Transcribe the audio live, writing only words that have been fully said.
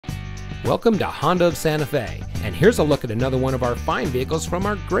Welcome to Honda of Santa Fe, and here's a look at another one of our fine vehicles from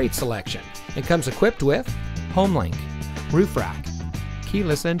our great selection. It comes equipped with HomeLink, roof rack,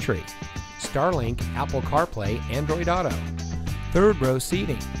 keyless entry, Starlink, Apple CarPlay, Android Auto, third row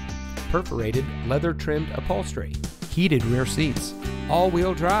seating, perforated leather trimmed upholstery, heated rear seats,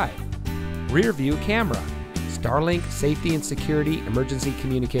 all-wheel drive, rear view camera, Starlink safety and security emergency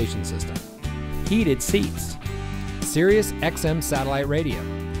communication system, heated seats, Sirius XM satellite radio,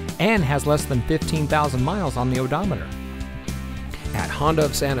 and has less than 15,000 miles on the odometer. At Honda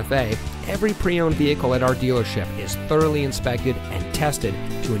of Santa Fe, every pre-owned vehicle at our dealership is thoroughly inspected and tested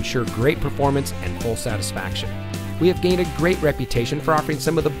to ensure great performance and full satisfaction. We have gained a great reputation for offering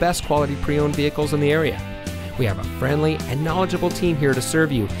some of the best quality pre-owned vehicles in the area. We have a friendly and knowledgeable team here to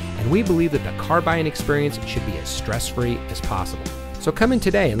serve you, and we believe that the car buying experience should be as stress-free as possible. So come in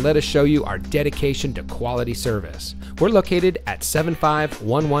today and let us show you our dedication to quality service. We're located at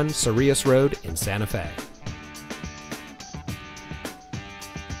 7511 Cerrillos Road in Santa Fe.